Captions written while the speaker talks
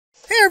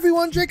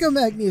everyone, Draco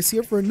Magnius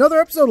here for another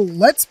episode of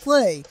Let's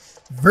Play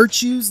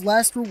Virtue's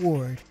Last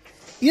Reward.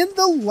 In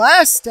the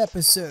last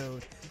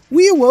episode,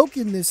 we awoke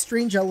in this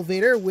strange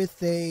elevator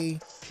with a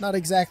not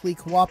exactly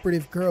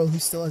cooperative girl who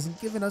still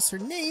hasn't given us her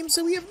name,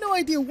 so we have no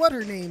idea what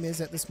her name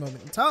is at this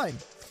moment in time.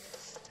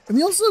 And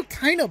we also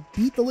kind of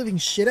beat the living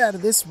shit out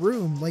of this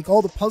room, like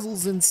all the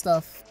puzzles and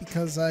stuff,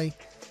 because I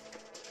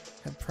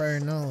had prior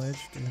knowledge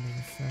due to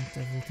the fact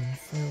everything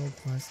failed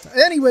last time.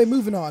 Anyway,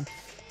 moving on.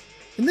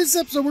 In this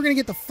episode, we're gonna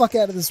get the fuck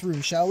out of this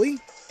room, shall we?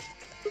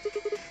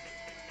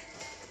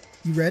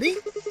 You ready?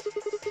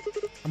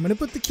 I'm gonna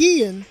put the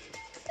key in.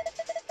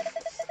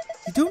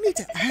 You don't need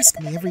to ask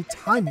me every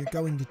time you're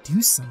going to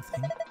do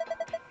something.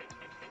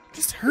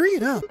 Just hurry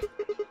it up.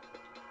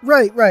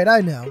 Right,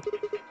 I know.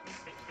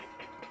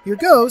 Here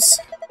goes.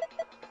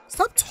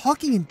 Stop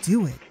talking and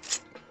do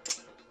it.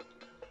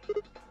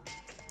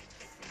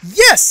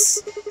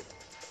 Yes!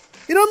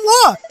 It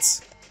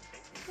unlocked!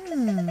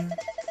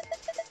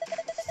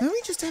 Now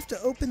we just have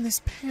to open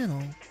this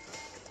panel.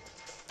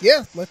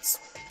 Yeah, let's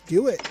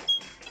do it.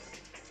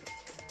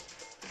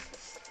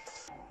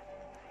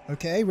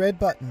 Okay, red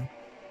button.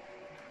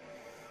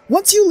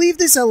 Once you leave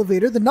this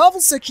elevator, the novel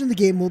section of the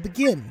game will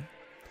begin.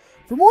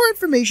 For more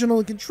information on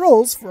the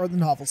controls for the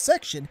novel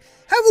section,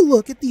 have a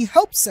look at the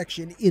help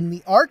section in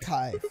the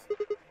archive.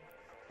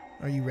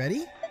 Are you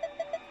ready?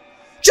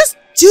 Just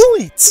do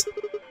it!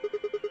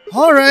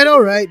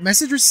 Alright.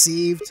 Message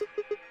received.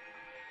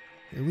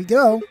 Here we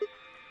go.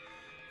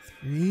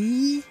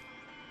 3,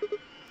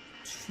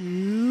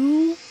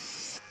 2,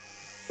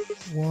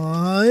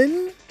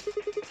 1,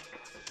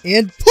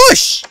 and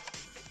push!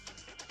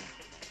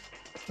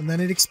 And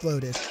then it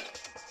exploded.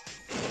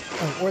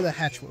 Oh, or the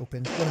hatch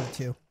opened. One of the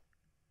two.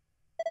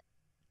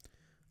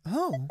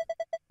 Oh.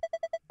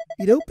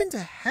 It opened a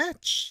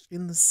hatch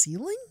in the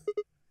ceiling?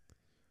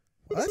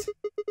 What?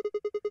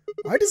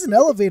 Why does an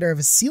elevator have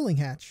a ceiling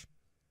hatch?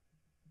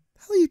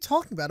 What the hell are you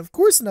talking about? Of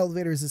course an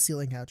elevator is a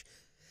ceiling hatch.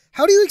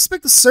 How do you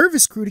expect the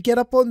service crew to get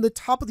up on the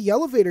top of the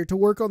elevator to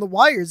work on the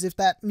wires if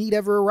that need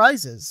ever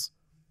arises?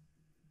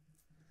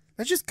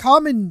 That's just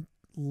common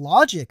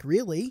logic,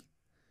 really.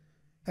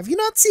 Have you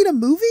not seen a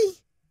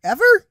movie?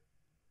 Ever?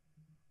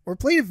 Or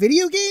played a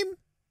video game?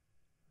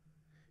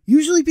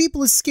 Usually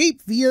people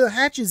escape via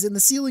hatches in the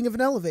ceiling of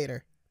an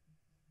elevator.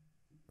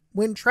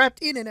 When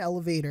trapped in an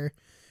elevator.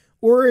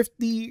 Or if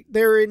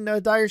they're in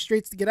dire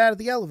straits to get out of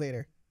the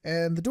elevator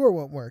and the door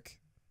won't work.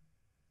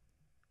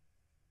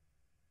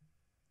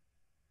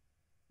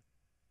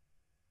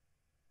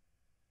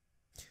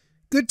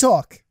 Good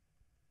talk.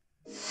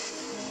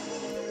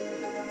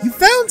 You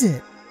found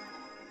it!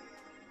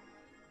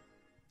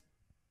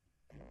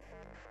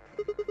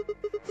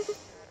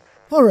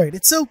 Alright,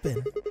 it's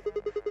open.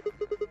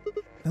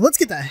 Now let's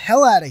get the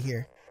hell out of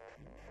here.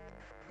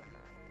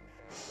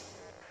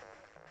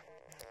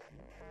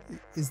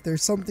 Is there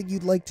something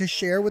you'd like to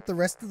share with the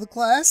rest of the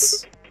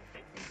class?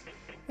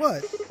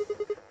 What?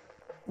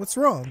 What's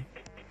wrong?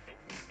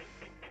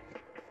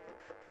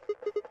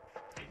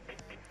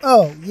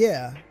 Oh,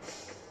 yeah.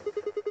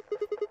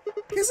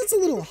 Guess it's a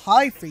little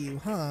high for you,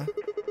 huh?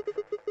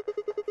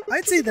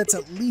 I'd say that's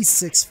at least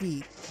 6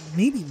 feet,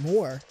 maybe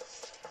more.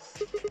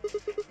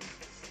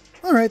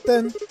 Alright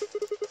then.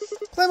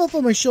 Climb up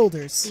on my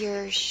shoulders.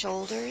 Your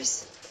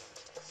shoulders?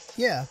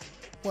 Yeah.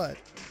 What?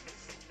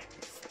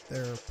 Is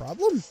there a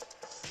problem?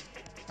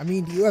 I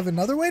mean, do you have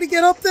another way to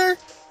get up there?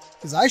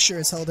 Because I sure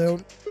as hell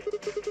don't.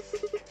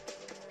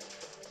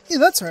 Yeah,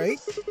 that's right.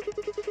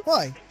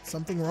 Why?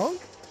 Something wrong?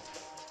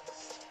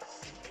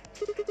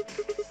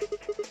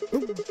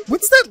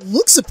 What's that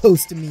look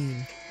supposed to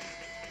mean?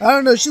 I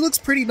don't know, she looks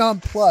pretty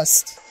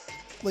nonplussed.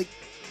 Like,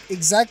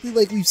 exactly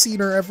like we've seen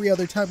her every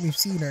other time we've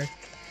seen her.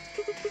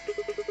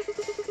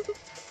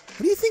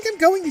 What do you think I'm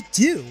going to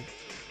do?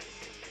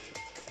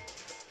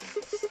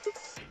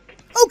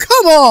 Oh,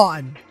 come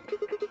on!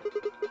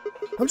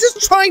 I'm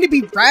just trying to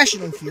be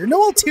rational here.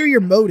 No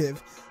ulterior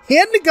motive.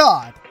 Hand to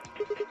God.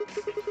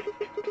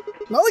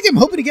 Not like I'm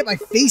hoping to get my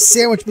face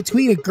sandwiched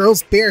between a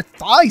girl's bare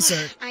thighs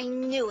or... I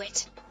knew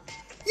it.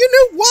 You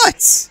knew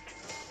what?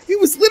 He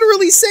was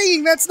literally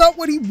saying that's not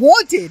what he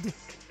wanted.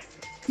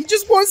 He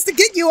just wants to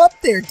get you up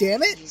there,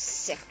 damn it. You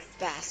sick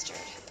bastard.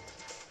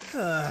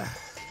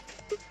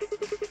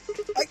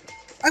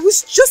 I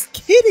was just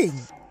kidding.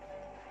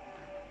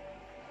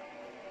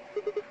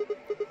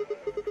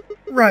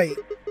 Right.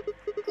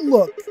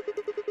 Look,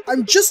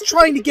 I'm just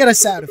trying to get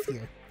us out of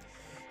here.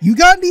 You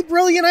got any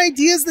brilliant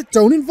ideas that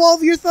don't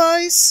involve your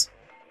thighs?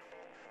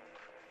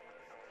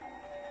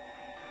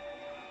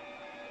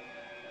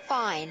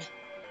 Fine.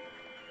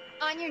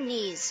 On your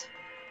knees.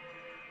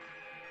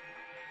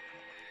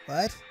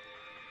 What?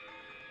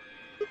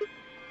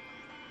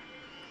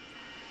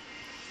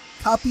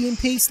 Copy and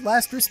paste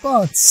last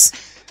response.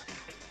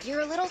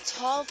 You're a little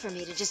tall for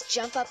me to just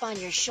jump up on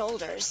your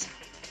shoulders.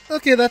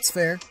 Okay, that's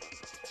fair.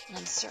 And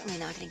I'm certainly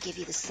not going to give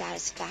you the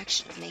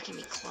satisfaction of making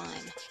me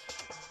climb.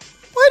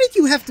 Why did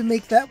you have to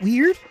make that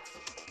weird?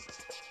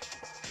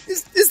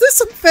 Is this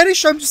some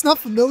fetish I'm just not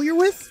familiar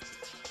with?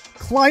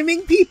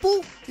 climbing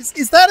people?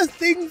 Is that a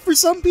thing for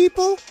some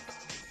people?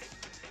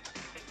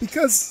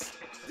 Because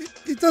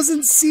it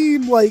doesn't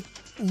seem like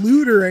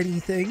loot or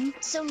anything.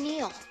 So,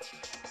 Neil.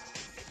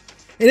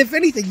 And if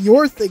anything,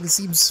 your thing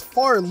seems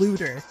far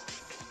looter.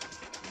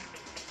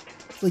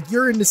 Like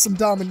you're into some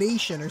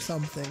domination or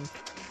something.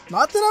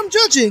 Not that I'm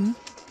judging.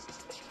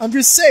 I'm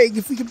just saying,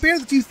 if we compare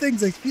the two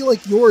things, I feel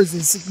like yours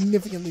is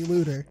significantly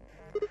looter.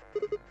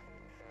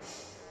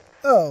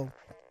 Oh.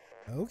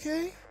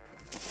 Okay.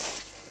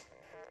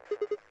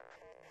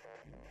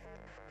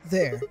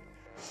 There.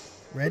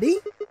 Ready?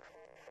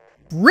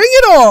 Bring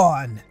it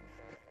on!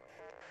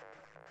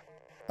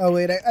 Oh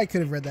wait, I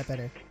could have read that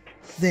better.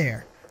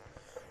 There.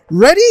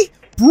 Ready?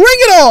 Bring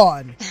it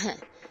on!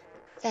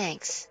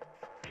 Thanks.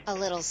 A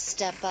little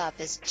step up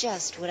is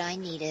just what I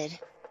needed.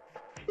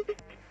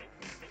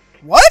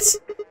 What?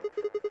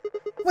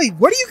 Wait,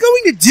 what are you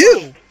going to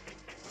do?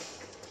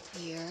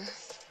 Here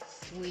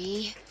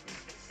we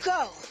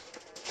go!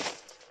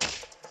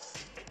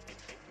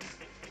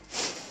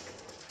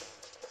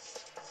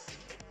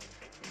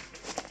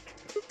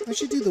 I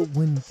should do the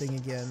wind thing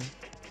again.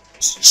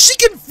 She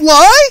can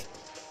fly?!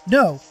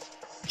 No.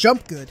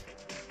 Jump good.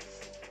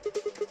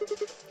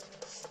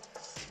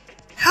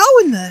 How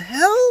in the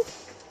hell?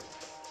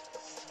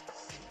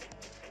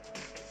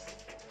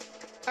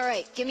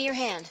 Alright, give me your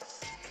hand.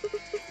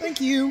 Thank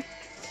you.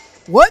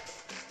 What?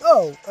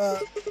 Oh,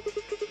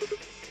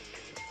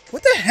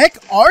 what the heck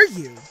are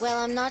you? Well,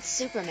 I'm not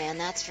Superman,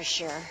 that's for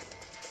sure.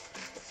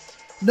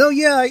 No,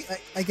 yeah,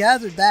 I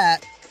gathered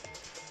that.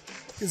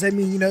 Because, I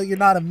mean, you know, you're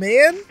not a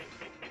man.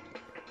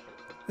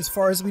 As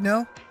far as we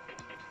know.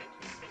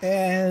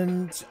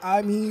 And,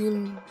 I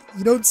mean,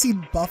 you don't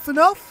seem buff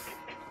enough.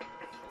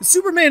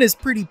 Superman is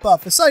pretty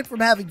buff, aside from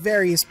having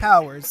various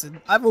powers.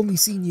 And I've only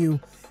seen you,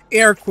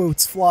 air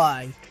quotes,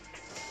 fly.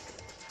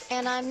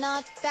 And I'm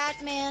not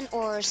Batman,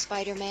 or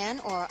Spider-Man,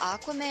 or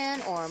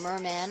Aquaman, or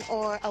Merman,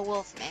 or a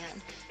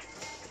Wolfman.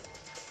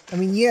 I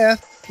mean, yeah,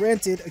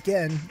 granted,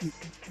 again,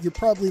 you're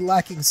probably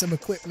lacking some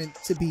equipment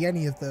to be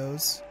any of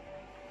those.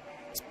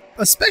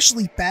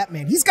 Especially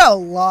Batman. He's got a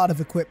lot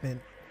of equipment.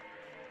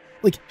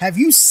 Like, have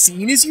you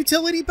seen his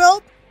utility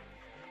belt?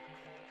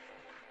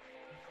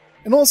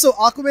 And also,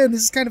 Aquaman,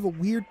 this is kind of a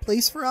weird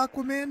place for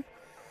Aquaman.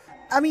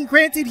 I mean,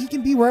 granted, he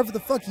can be wherever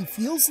the fuck he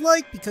feels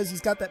like, because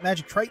he's got that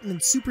magic triton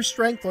and super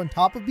strength on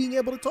top of being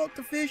able to talk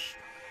to fish.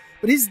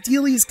 But his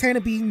dealie is kind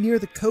of being near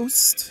the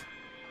coast.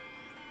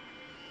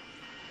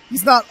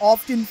 He's not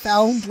often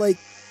found, like,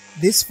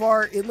 this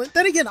far inland.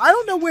 Then again, I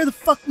don't know where the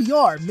fuck we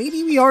are.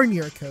 Maybe we are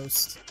near a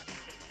coast.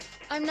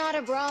 I'm not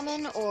a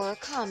Brahmin, or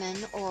common,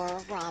 or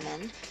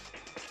ramen.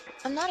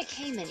 I'm not a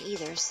Cayman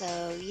either,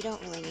 so you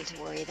don't really need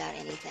to worry about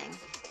anything.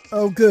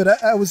 Oh, good.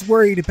 I was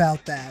worried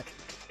about that.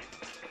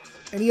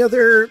 Any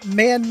other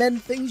men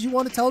things you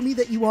want to tell me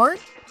that you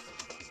aren't?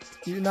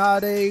 You're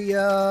not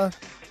a,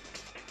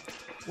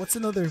 what's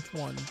another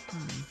one?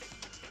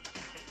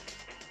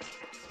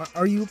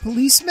 Are you a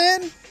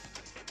policeman?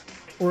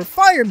 Or a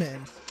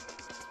fireman?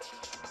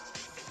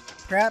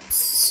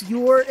 Perhaps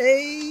you're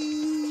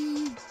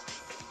a...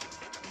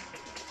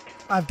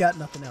 I've got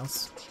nothing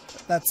else.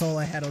 That's all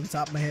I had on the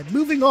top of my head.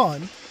 Moving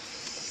on.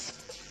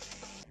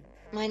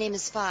 My name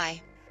is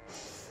Phi.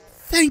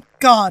 Thank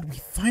God we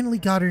finally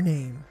got her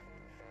name.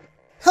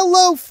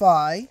 Hello,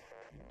 Phi.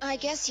 I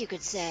guess you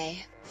could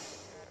say,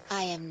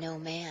 I am no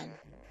man.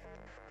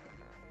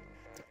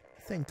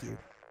 Thank you.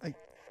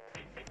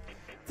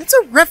 That's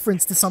a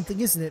reference to something,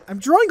 isn't it? I'm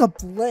drawing a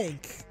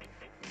blank.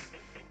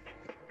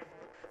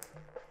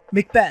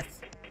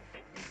 Macbeth.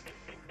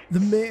 The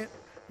man...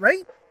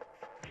 Right?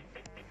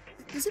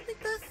 Is it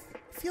Macbeth?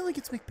 I feel like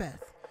it's Macbeth.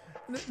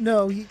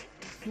 No, he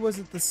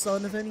wasn't the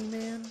son of any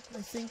man,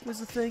 I think was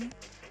the thing.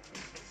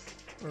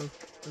 Or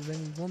of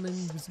any woman.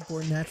 He was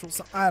born natural.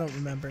 So I don't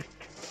remember.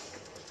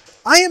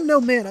 I am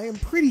no man. I am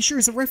pretty sure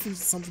it's a reference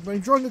to something, but I'm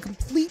drawing a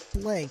complete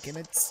blank, and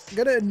it's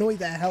gonna annoy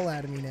the hell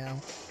out of me now.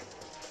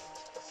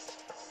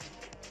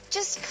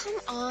 Just come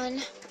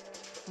on.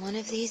 One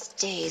of these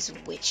days,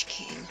 Witch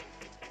King.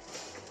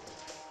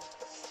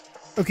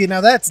 Okay, now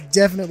that's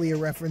definitely a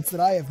reference that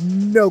I have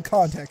no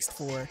context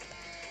for.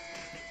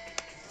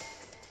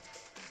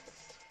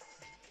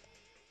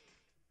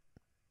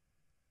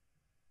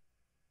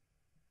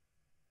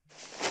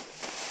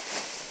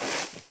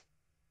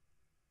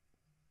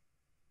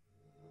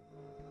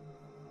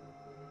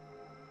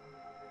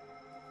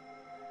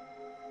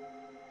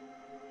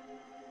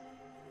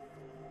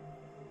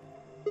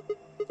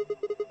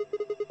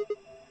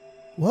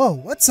 Whoa,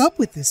 what's up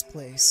with this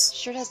place?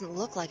 Sure doesn't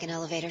look like an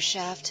elevator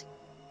shaft.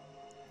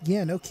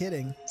 Yeah, no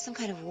kidding. Some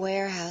kind of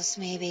warehouse,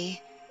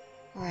 maybe.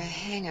 Or a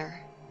hangar.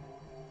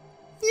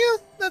 Yeah,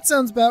 that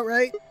sounds about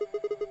right.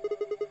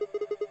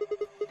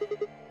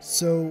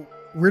 So,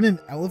 we're in an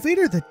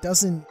elevator that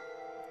doesn't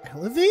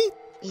elevate?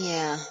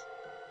 Yeah.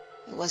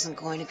 It wasn't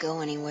going to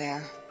go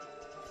anywhere.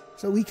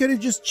 So we could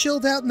have just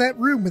chilled out in that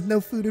room with no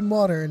food and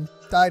water and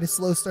died of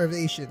slow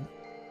starvation.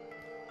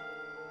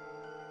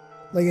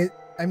 Like,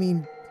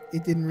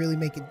 it didn't really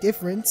make a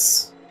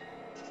difference.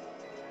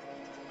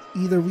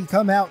 either we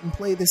come out and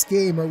play this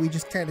game or we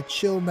just kind of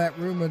chill in that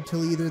room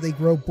until either they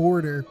grow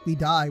bored or we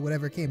die,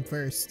 whatever came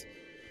first.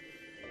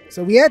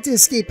 So we had to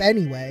escape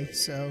anyway,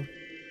 so...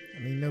 I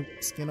mean, no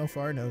skin off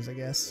our nose, I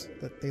guess,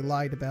 that they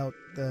lied about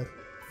the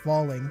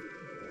falling.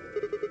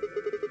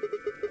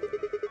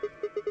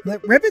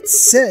 That Rabbit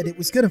said it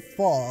was gonna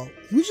fall.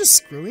 He was just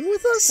screwing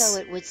with us? So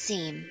it would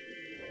seem.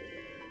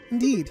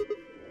 Indeed.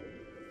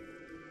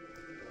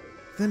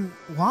 Then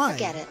why?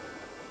 Forget it.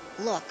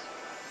 Look.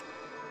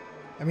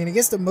 I mean, I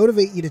guess to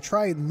motivate you to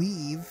try and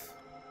leave.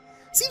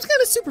 Seems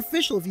kind of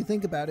superficial if you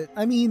think about it.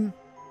 I mean,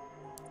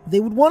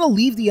 they would want to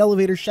leave the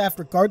elevator shaft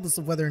regardless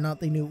of whether or not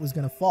they knew it was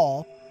going to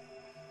fall.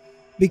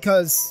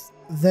 Because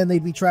then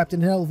they'd be trapped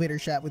in an elevator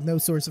shaft with no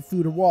source of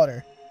food or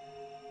water.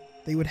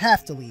 They would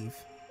have to leave.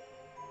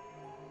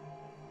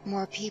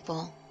 More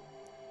people.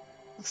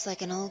 Looks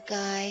like an old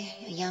guy,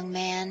 a young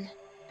man,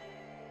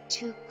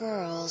 2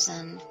 girls,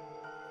 and...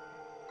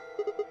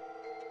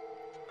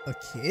 A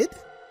kid?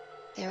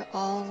 They're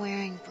all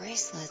wearing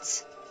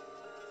bracelets.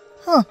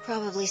 Huh.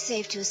 Probably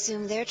safe to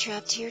assume they're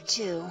trapped here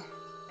too.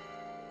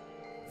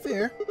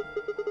 Fair.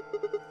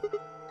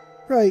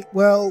 Right,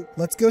 well,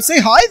 let's go say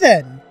hi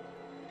then!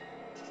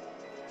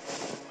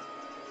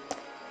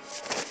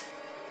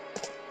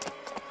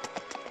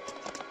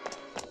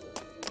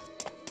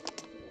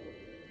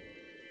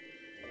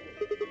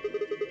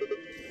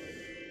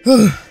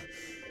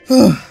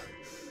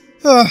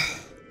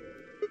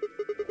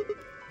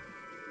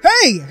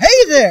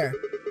 Hey there!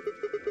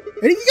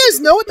 Any of you guys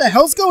know what the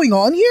hell's going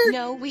on here?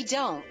 No, we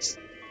don't.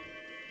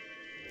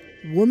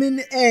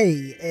 Woman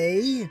A,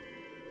 eh?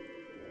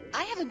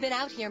 I haven't been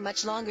out here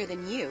much longer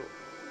than you.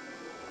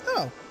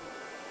 Oh.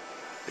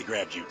 They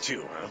grabbed you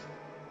too, huh?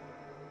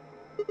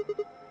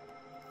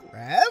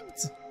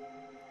 Grabbed?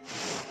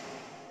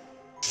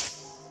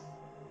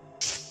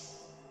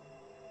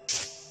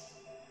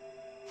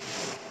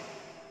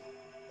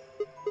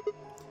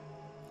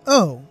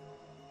 Oh.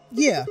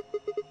 Yeah.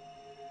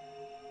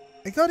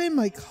 I got in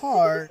my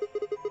car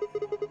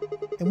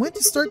and went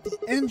to start the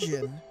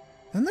engine,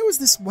 and there was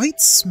this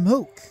white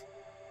smoke.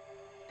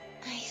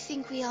 I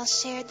think we all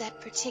shared that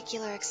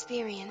particular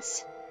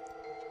experience.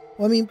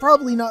 Well, I mean,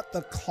 probably not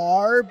the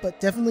car,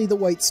 but definitely the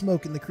white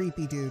smoke and the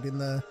creepy dude in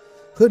the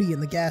hoodie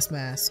and the gas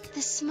mask.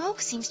 The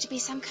smoke seems to be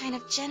some kind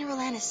of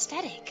general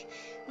anesthetic.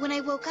 When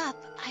I woke up,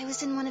 I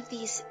was in one of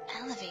these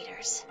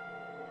elevators.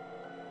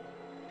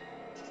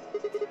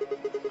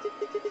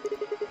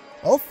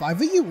 All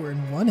 5 of you were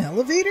in one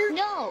elevator?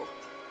 No!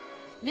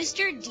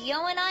 Mr.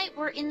 Dio and I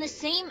were in the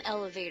same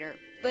elevator,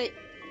 but...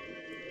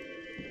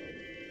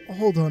 Oh,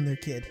 hold on there,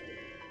 kid.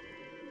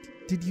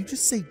 Did you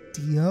just say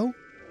Dio?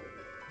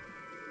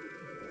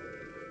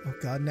 Oh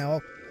god, now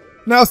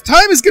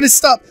time is gonna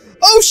stop!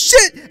 Oh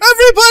shit!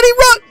 Everybody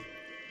run!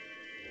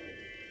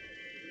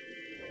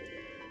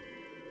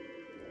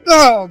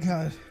 Oh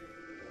god.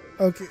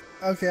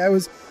 Okay, I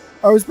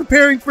was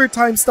preparing for a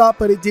time stop,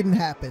 but it didn't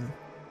happen.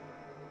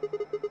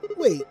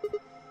 Wait,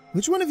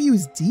 which one of you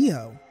is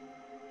Dio?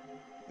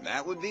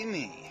 That would be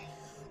me.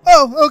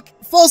 Oh, okay.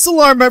 False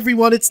alarm,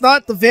 everyone. It's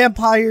not the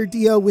vampire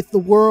Dio with the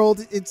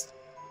world. It's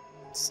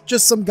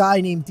just some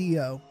guy named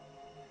Dio.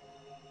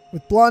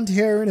 With blonde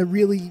hair and a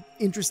really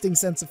interesting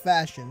sense of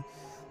fashion.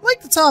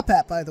 Like the top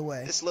hat, by the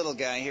way. This little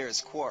guy here is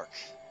Quark.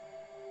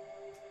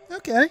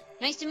 Okay.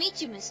 Nice to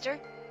meet you, mister.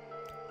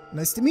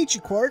 Nice to meet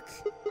you, Quark.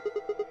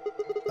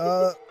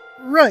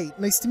 Right.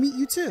 Nice to meet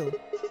you, too.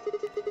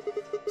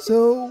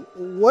 So,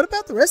 what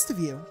about the rest of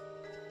you?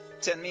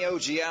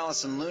 Tenmyoji,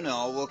 Alice, and Luna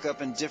all woke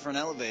up in different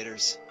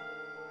elevators.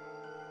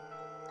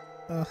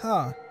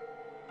 Uh-huh.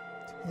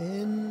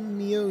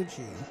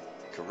 Tenmyoji.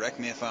 Correct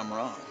me if I'm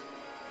wrong.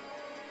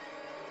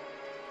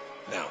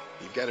 No,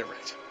 you got it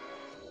right.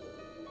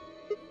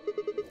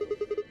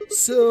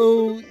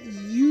 So,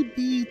 you'd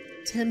be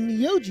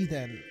Tenmyoji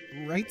then,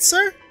 right,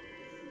 sir?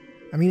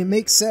 I mean, it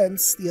makes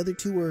sense. The other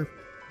 2 are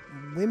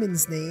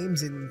women's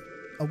names, and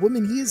a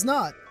woman he is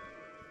not.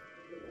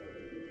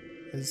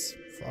 As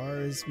far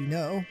as we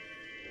know.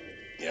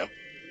 Yep.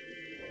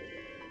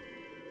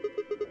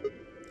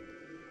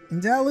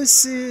 And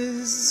Alice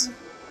is...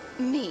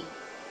 Me.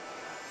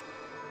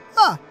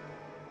 Ah!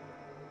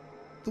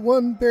 The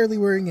one barely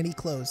wearing any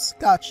clothes.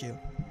 Got you.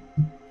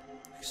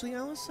 Actually,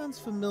 Alice sounds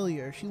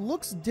familiar. She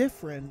looks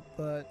different,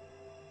 but...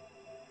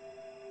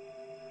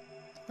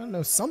 I don't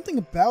know, something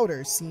about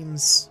her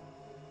seems...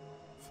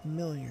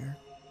 familiar.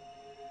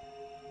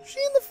 Was she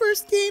in the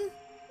first game?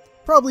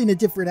 Probably in a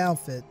different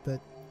outfit, but...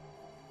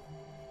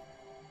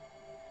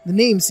 the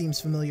name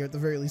seems familiar at the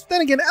very least.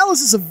 Then again,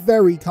 Alice is a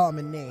very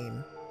common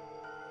name.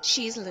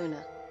 She's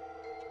Luna.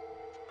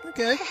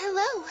 Okay.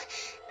 Hello.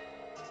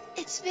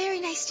 It's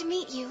very nice to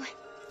meet you.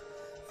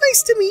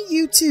 Nice to meet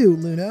you too,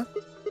 Luna.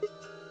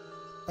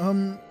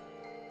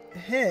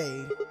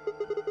 Hey.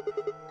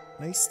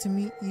 Nice to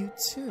meet you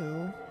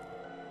too.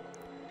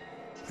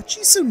 What's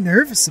she so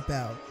nervous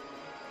about?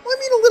 Well, I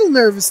mean, a little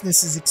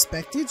nervousness is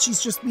expected.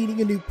 She's just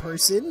meeting a new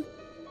person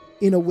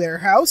in a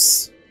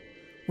warehouse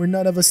where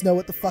none of us know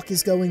what the fuck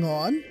is going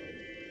on.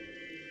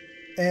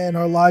 and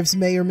our lives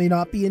may or may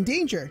not be in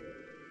danger.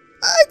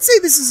 I'd say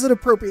this is an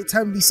appropriate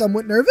time to be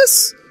somewhat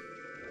nervous.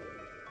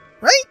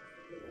 Right?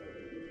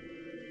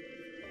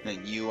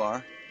 And you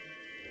are?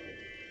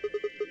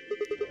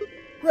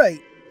 Right.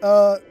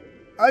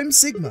 I'm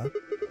Sigma.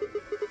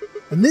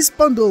 And this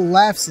bundle of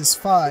laughs is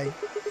Phi.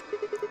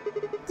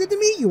 Good to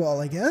meet you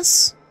all, I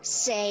guess.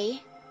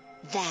 Say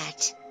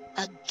that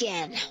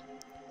again.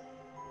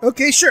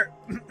 Okay, sure.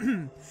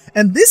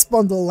 And this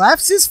bundle of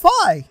laughs is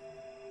Phi.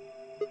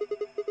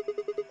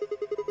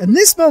 And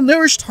this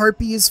malnourished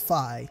harpy is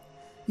Phi.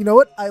 You know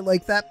what? I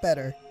like that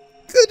better.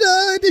 Good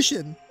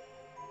addition.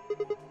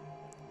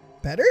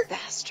 Better?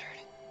 Bastard.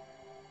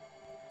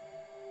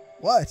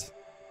 What?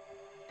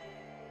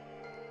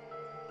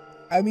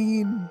 I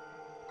mean,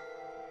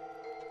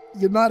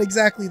 you're not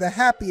exactly the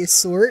happiest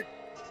sort.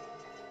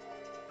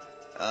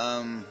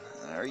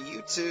 Are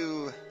you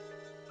two...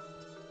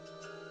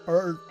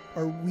 Are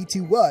we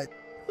two what?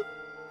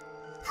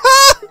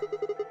 Ha!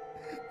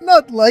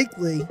 Not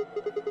likely.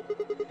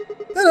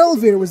 That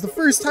elevator was the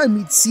first time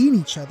we'd seen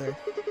each other.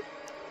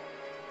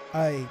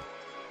 I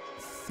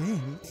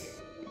think...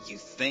 You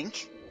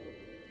think?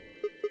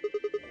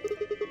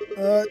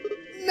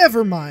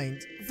 Never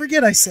mind.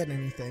 Forget I said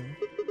anything.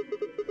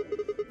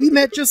 We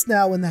met just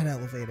now in that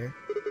elevator.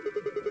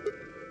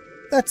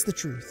 That's the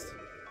truth.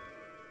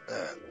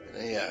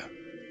 Yeah.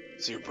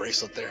 See your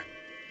bracelet there?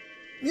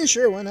 Yeah,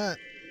 sure, why not?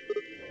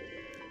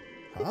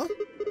 Huh?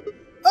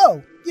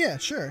 Oh, yeah,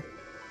 sure.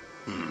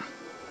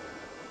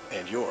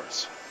 And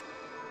yours.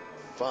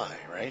 Phi,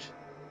 right?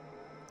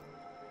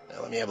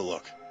 Now let me have a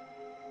look.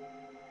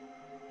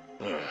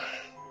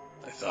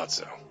 I thought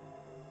so.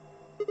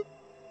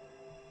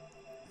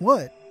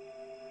 What?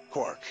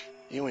 Quark,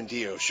 you and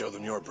Dio show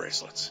them your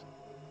bracelets.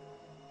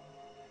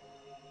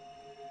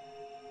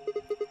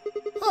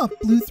 Huh,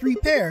 blue 3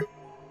 pair.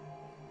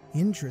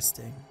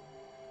 Interesting.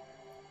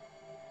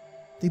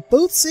 They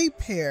both say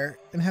pair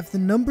and have the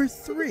number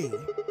 3.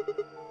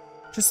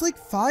 Just like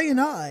Phi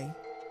and I.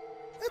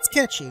 That's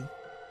catchy.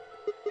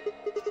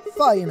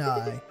 Phi and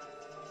I.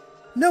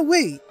 No,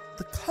 wait.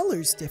 The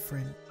color's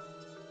different.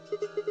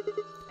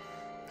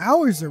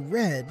 Ours are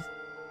red.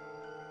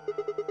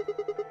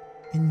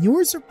 And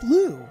yours are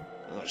blue.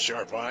 Oh,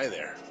 sharp eye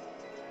there.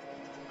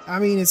 I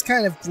mean, it's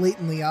kind of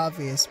blatantly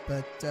obvious,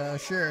 but,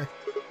 sure.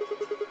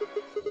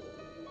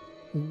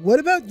 What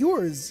about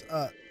yours,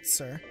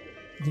 sir?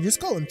 You can just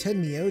call him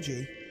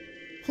Tenmyoji.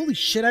 Holy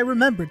shit, I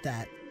remembered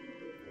that.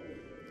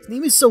 His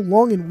name is so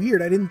long and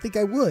weird, I didn't think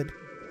I would.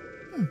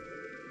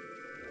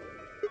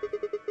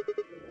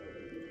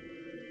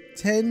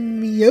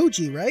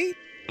 Tenmyoji, right?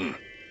 I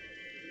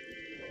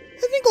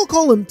think I'll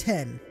call him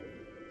Ten.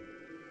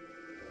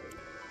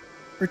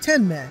 Or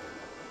Tenme.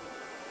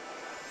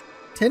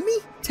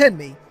 Tenme?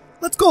 Tenme.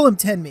 Let's call him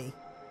Tenme.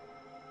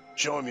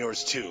 Show him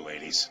yours too,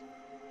 ladies.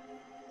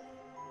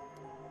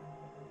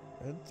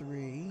 Red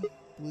 3,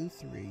 blue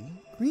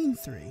 3, green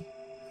 3.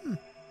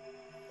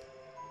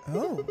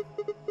 Oh.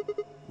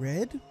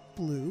 Red,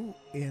 blue,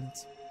 and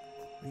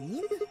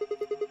green?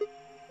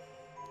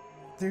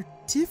 They're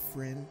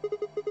different.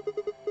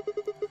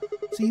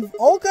 So you've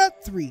all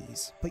got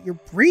 3s, but your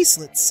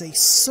bracelets say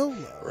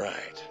solo.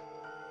 Right.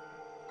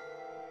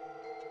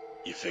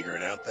 You figure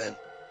it out then?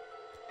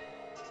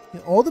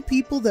 And all the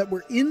people that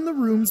were in the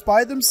rooms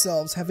by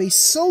themselves have a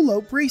solo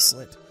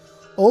bracelet.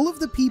 All of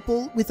the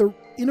people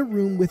in a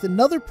room with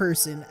another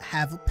person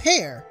have a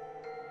pair.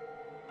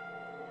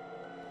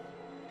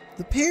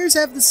 The pairs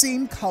have the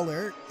same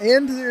color,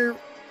 and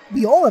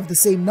we all have the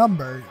same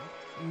number.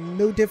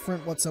 No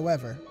different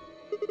whatsoever.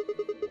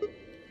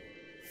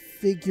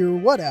 Figure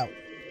what out?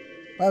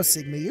 Wow,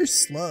 Sigma, you're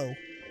slow.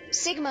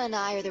 Sigma and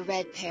I are the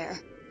red pair.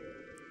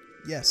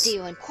 Yes.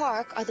 Dio and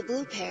Quark are the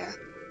blue pair.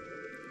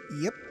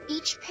 Yep.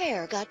 Each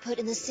pair got put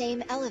in the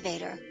same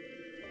elevator.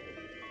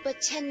 But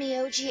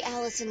Tenmyoji,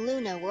 Alice, and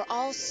Luna were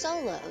all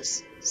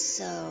solos,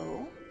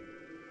 so...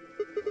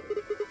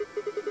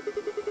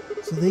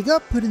 So they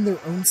got put in their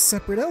own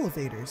separate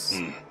elevators.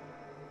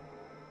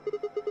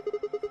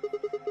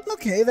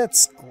 Okay,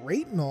 that's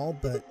great and all,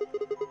 but...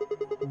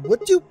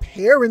 what do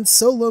pair and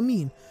solo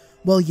mean?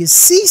 Well, you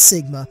see,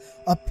 Sigma,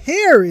 a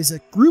pair is a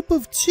group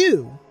of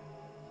 2.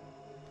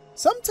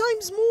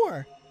 Sometimes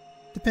more,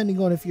 depending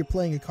on if you're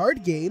playing a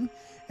card game.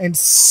 And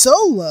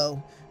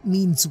solo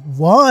means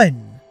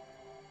 1.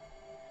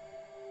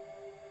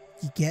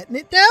 You getting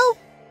it now?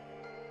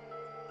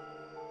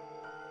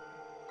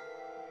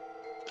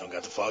 Don't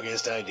got the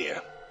foggiest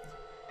idea.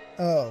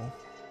 Oh.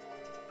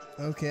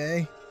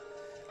 Okay.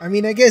 I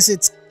mean, I guess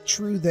it's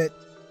true that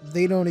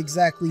they don't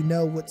exactly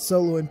know what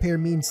solo and pair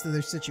means to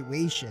their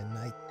situation,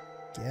 I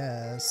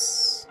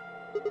guess.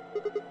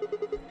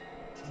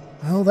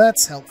 Well,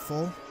 that's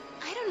helpful.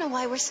 I don't know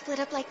why we're split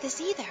up like this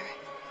either.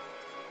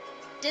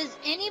 Does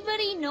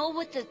anybody know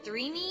what the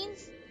 3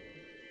 means?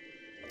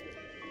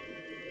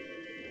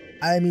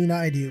 I mean,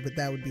 I do, but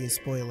that would be a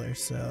spoiler,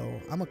 so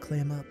I'm gonna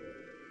clam up.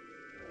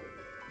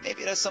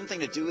 Maybe it has something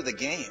to do with the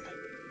game.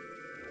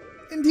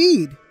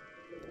 Indeed.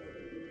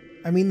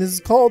 I mean, this is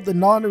called the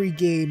Nonary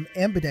game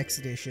Ambidex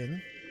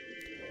Edition.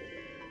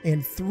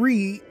 And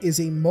 3 is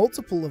a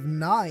multiple of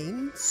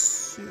 9,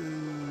 so...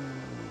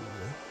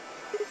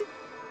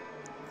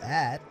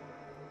 that...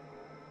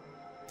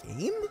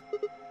 game?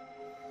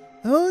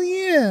 Oh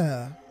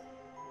yeah!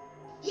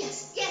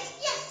 Yes, yes,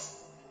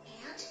 yes!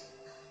 And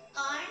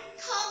I'm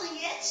calling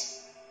it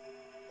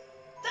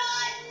the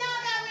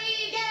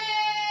Nunnery Game!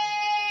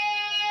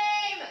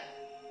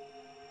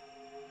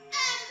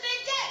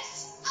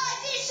 Magnius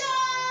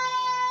Edition!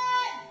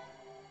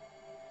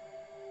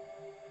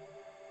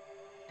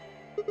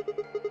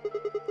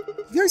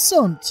 You guys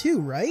saw him too,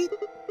 right?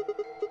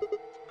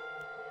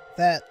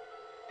 That...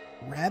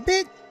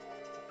 rabbit...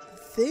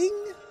 thing?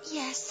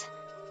 Yes.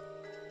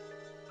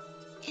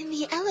 In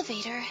the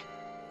elevator.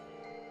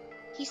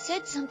 He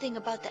said something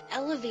about the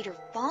elevator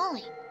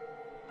falling.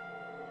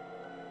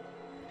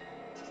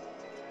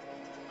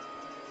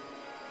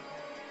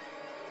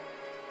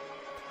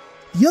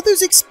 The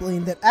others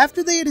explained that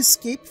after they had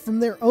escaped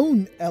from their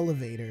own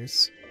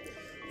elevators,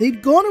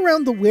 they'd gone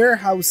around the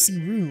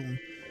warehousey room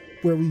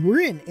where we were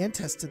in and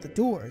tested the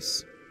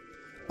doors.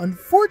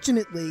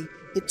 Unfortunately,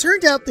 it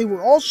turned out they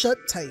were all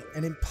shut tight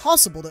and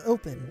impossible to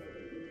open.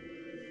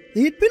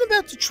 They had been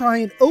about to try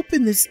and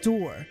open this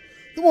door,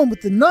 the one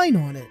with the 9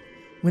 on it,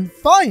 when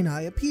Fi and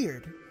I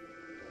appeared.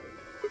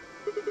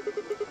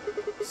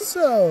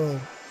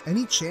 So,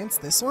 any chance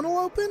this one will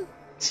open?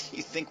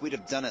 You think we'd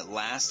have done it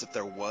last if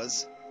there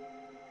was?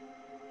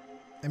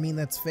 I mean,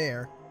 that's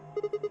fair.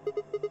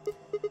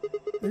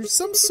 There's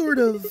some sort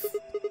of,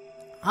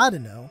 I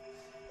don't know,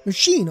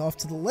 machine off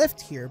to the left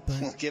here,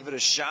 but... Well, give it a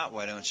shot,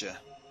 why don't you?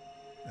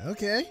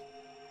 Okay.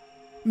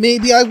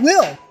 Maybe I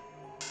will!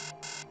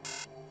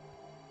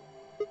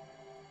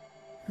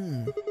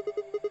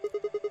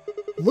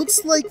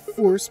 Looks like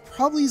force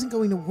probably isn't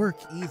going to work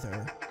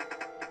either.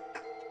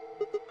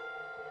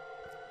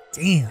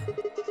 Damn.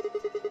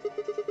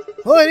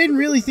 Well, I didn't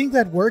really think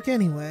that'd work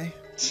anyway.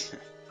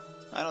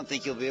 I don't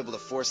think you'll be able to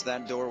force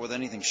that door with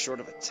anything short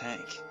of a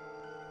tank.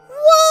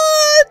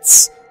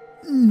 What?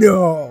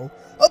 No.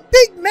 A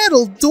big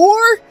metal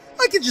door?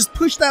 I could just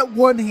push that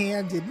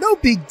one-handed. No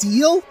big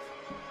deal.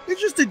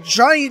 It's just a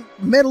giant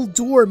metal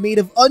door made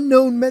of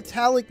unknown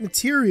metallic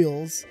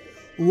materials,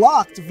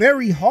 locked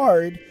very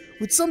hard,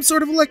 with some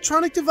sort of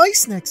electronic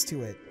device next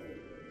to it.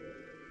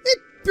 It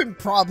can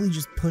probably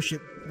just push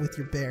it with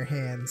your bare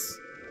hands.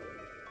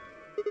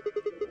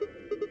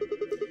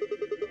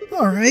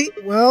 Alright,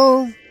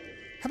 well,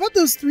 how about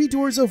those 3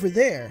 doors over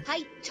there?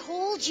 I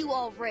told you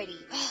already.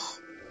 Ugh.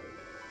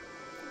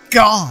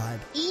 God!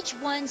 Each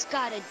one's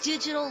got a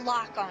digital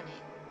lock on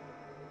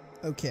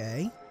it.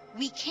 Okay.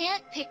 We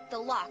can't pick the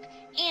lock,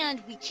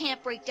 and we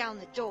can't break down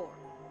the door.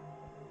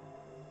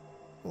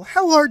 Well,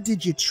 how hard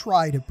did you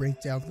try to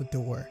break down the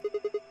door?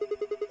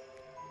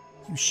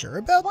 You sure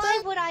about Why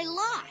that? would I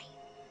lie?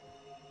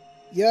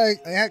 Yeah,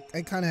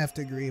 I kind of have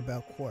to agree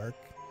about Quark.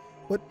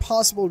 What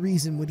possible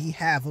reason would he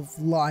have of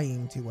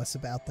lying to us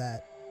about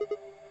that?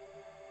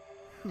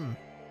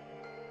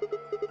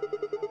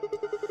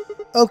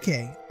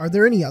 Okay, are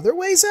there any other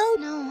ways out?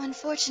 No,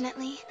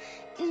 unfortunately.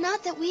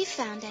 Not that we've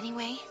found,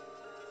 anyway.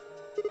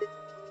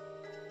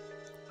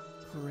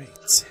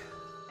 Great.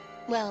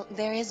 Well,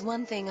 there is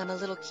one thing I'm a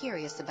little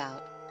curious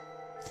about.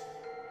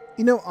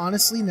 You know,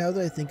 honestly, now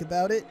that I think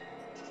about it,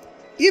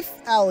 if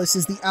Alice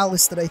is the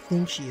Alice that I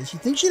think she is, you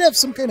think she'd have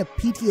some kind of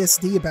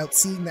PTSD about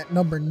seeing that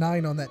number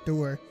 9 on that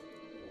door.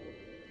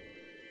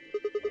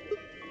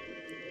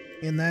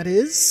 And that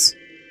is?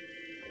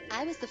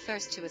 I was the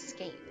first to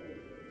escape.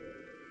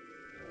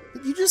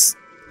 But you just...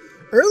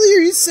 earlier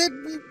you said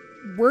we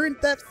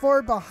weren't that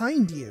far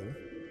behind you.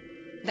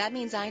 That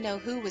means I know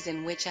who was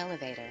in which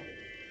elevator.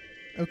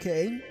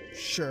 Okay,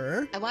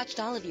 sure. I watched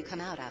all of you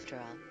come out after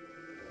all.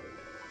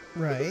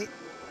 Right.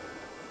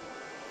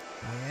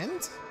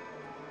 And?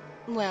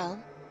 Well,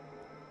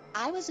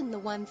 I was in the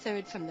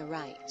 1/3 from the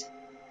right.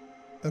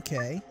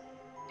 Okay.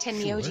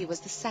 Tenmyoji Sure. was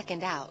the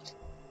second out.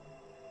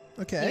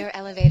 Okay. Your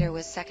elevator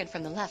was second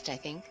from the left, I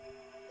think.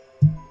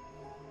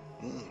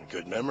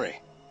 Good memory.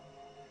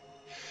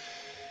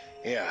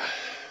 Yeah,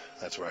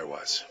 that's where I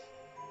was.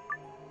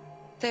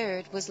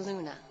 Third was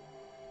Luna.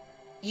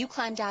 You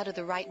climbed out of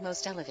the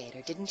rightmost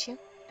elevator, didn't you?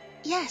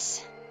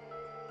 Yes,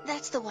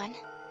 that's the one.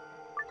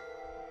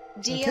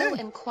 Dio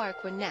Okay. and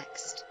Quark were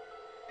next.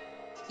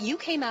 You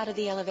came out of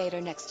the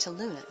elevator next to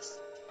Luna's,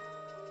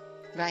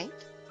 right?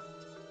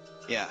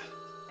 Yeah,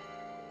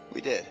 we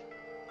did.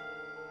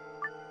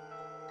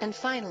 And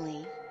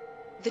finally,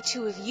 the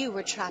 2 of you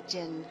were trapped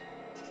in...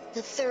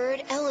 The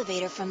 3rd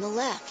elevator from the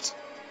left.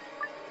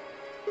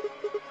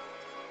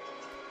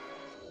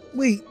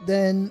 Wait,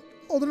 then...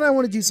 hold on, I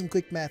want to do some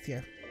quick math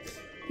here.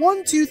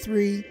 1, 2,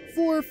 3,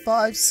 4,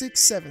 5,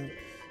 6, 7.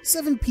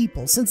 7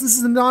 people. Since this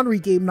is a non-re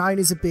game, 9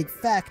 is a big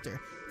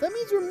factor. That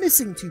means we're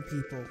missing 2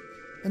 people.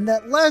 And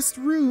that last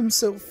room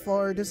so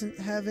far doesn't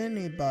have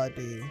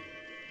anybody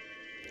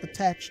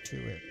attached to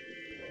it.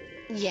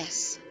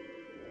 Yes.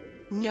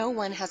 No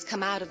one has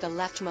come out of the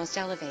leftmost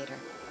elevator.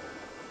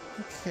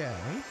 Okay.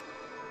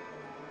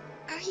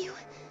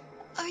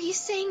 Are you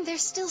saying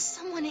there's still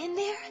someone in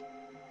there?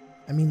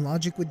 I mean,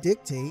 logic would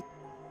dictate.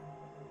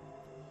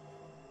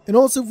 And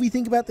also, if we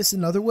think about this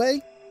another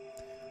way,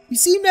 we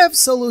seem to have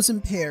solos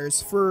and pairs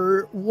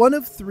for one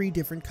of 3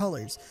 different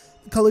colors.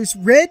 The colors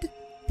red,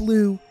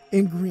 blue,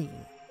 and green.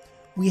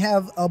 We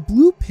have a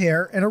blue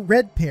pair and a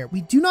red pair.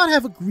 We do not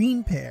have a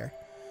green pair,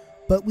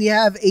 but we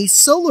have a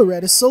solo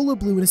red, a solo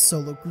blue, and a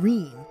solo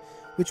green,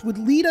 which would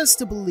lead us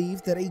to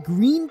believe that a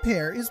green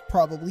pair is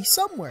probably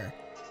somewhere.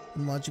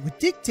 And logic would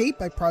dictate,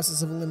 by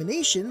process of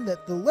elimination,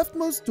 that the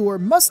leftmost door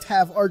must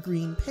have our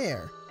green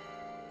pair.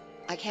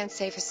 I can't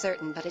say for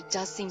certain, but it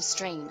does seem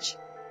strange.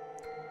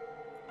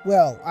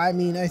 Well, I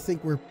mean, I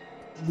think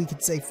we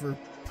could say for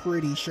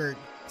pretty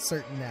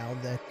certain now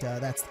that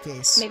that's the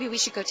case. Maybe we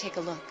should go take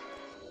a look.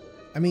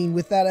 I mean,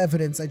 with that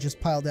evidence I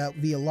just piled out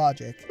via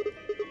logic.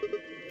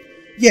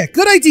 Yeah,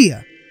 good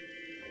idea!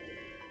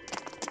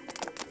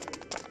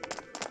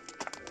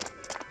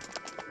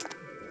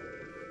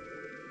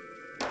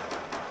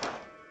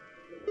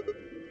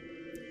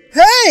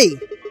 Hey!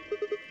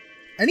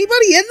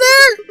 Anybody in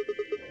there?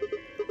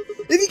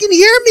 If you can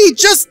hear me,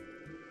 just,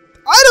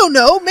 I don't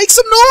know, make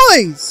some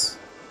noise!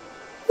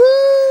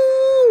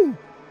 Woo!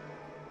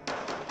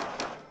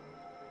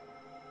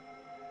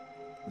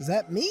 Is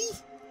that me?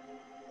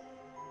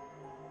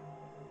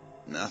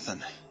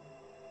 Nothing.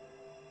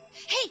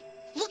 Hey,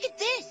 look at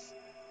this!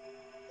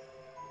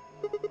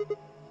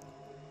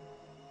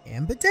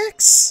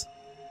 Ambidex?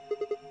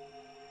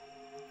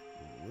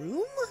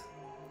 Room?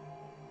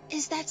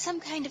 Is that some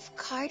kind of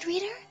card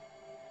reader?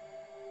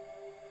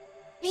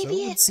 So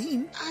Maybe it would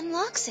seem.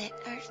 unlocks it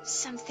or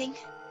something.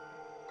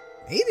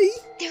 Maybe.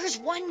 There's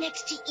one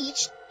next to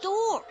each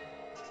door.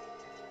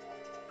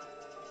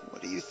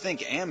 What do you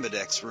think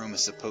ambidex room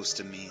is supposed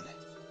to mean?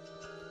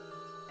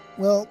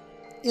 Well,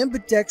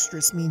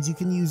 ambidextrous means you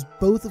can use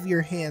both of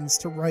your hands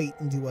to write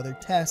and do other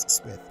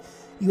tasks with.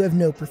 You have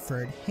no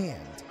preferred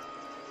hand.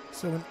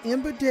 So an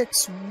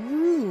ambidex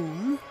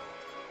room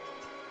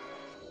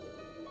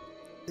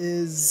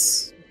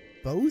is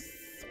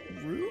both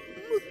room?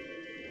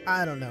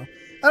 I don't know.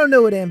 I don't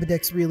know what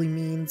ambidex really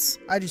means.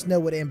 I just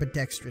know what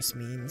ambidextrous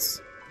means.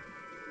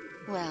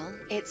 Well,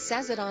 it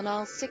says it on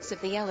all 6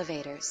 of the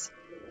elevators.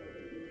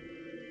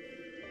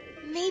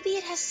 Maybe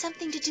it has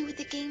something to do with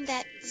the game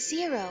that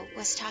Zero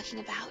was talking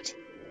about.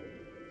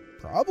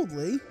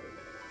 Probably.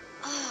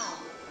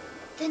 Oh,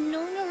 the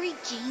Nonary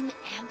Game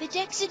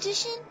Ambidex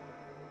Edition?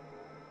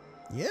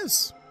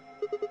 Yes.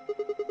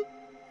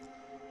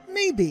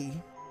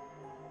 Maybe.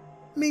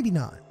 Maybe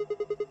not.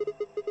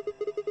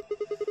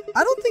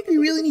 I don't think we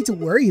really need to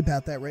worry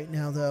about that right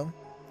now, though.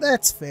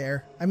 That's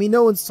fair. I mean,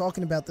 no one's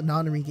talking about the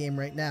Nonary game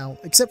right now,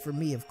 except for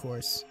me, of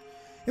course.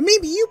 And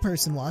maybe you,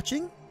 person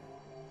watching.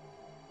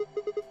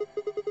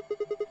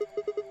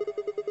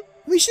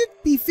 We should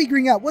be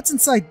figuring out what's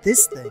inside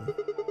this thing.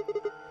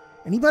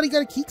 Anybody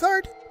got a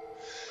keycard?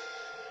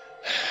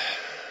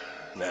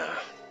 Nah.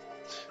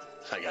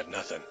 I got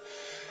nothing.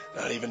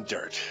 Not even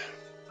dirt.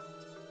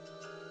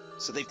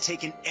 So they've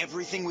taken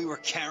everything we were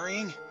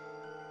carrying?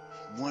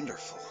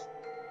 Wonderful.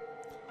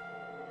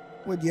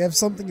 What, you have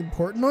something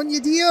important on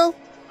you, Dio?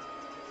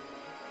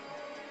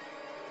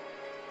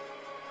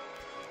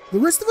 The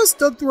rest of us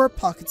dug through our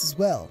pockets as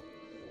well,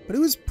 but it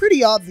was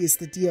pretty obvious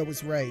that Dio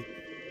was right.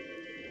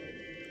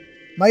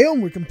 My own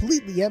were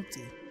completely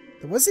empty.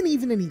 There wasn't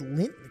even any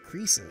lint in the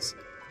creases.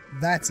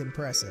 That's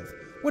impressive.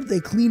 What, did they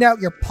clean out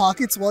your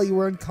pockets while you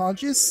were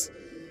unconscious?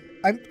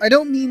 I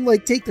don't mean,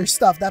 like, take their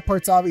stuff. That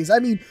part's obvious. I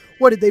mean,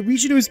 what, did they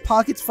reach into his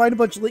pockets, find a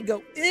bunch of lint, and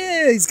go,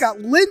 he's got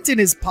lint in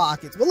his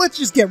pockets. Well, let's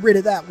just get rid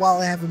of that while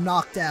I have him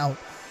knocked out.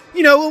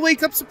 You know, we'll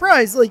wake up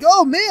surprised, like,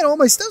 oh man, all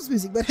my stuff's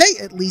missing. But hey,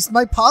 at least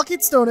my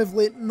pockets don't have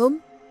lint in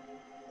them.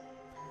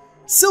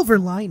 Silver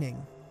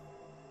lining.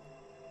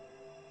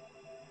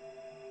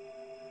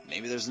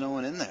 Maybe there's no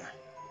one in there.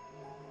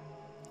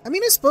 I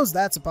mean, I suppose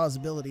that's a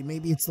possibility.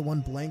 Maybe it's the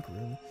one blank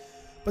room.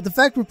 But the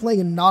fact we're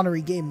playing a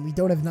Nonary game and we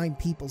don't have 9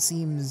 people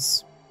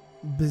seems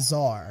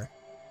bizarre.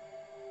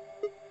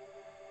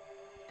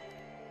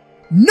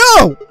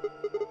 No!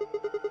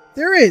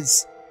 There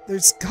is.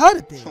 There's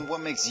gotta be.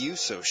 What makes you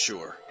so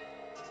sure?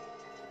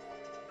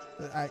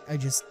 I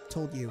just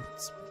told you.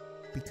 It's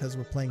because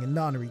we're playing a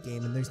Nonary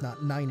game and there's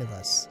not 9 of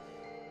us.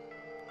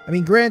 I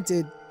mean,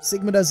 granted,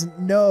 Sigma doesn't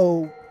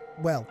know,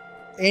 well,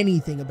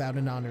 anything about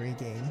a Nonary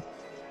game.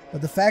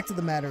 But the fact of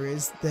the matter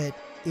is that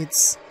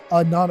it's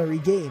a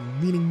Nonary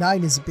game, meaning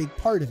 9 is a big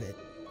part of it.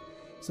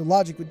 So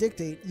logic would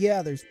dictate,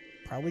 yeah, there's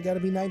probably got to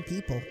be 9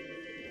 people.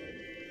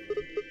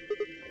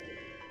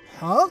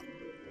 Huh?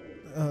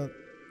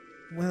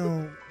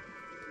 Well...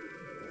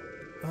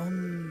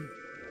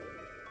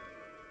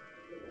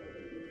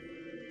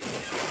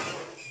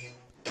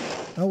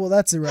 Oh, well,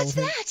 that's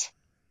irrelevant. What's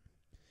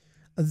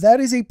that? That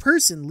is a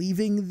person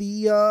leaving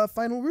the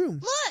final room.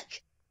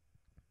 Look!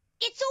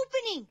 It's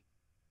opening!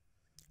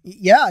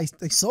 Yeah,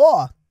 I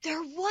saw.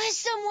 There was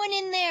someone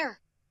in there!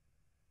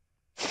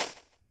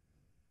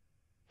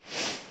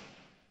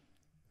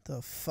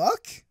 The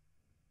fuck?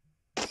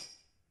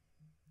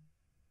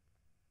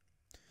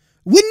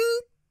 Win!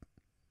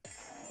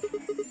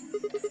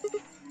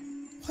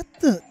 What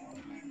the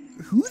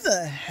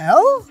the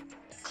hell?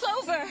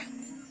 Clover!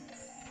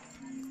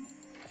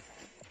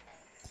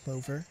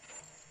 Clover.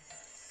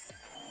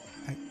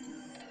 I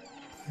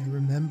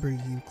remember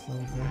you,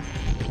 Clover.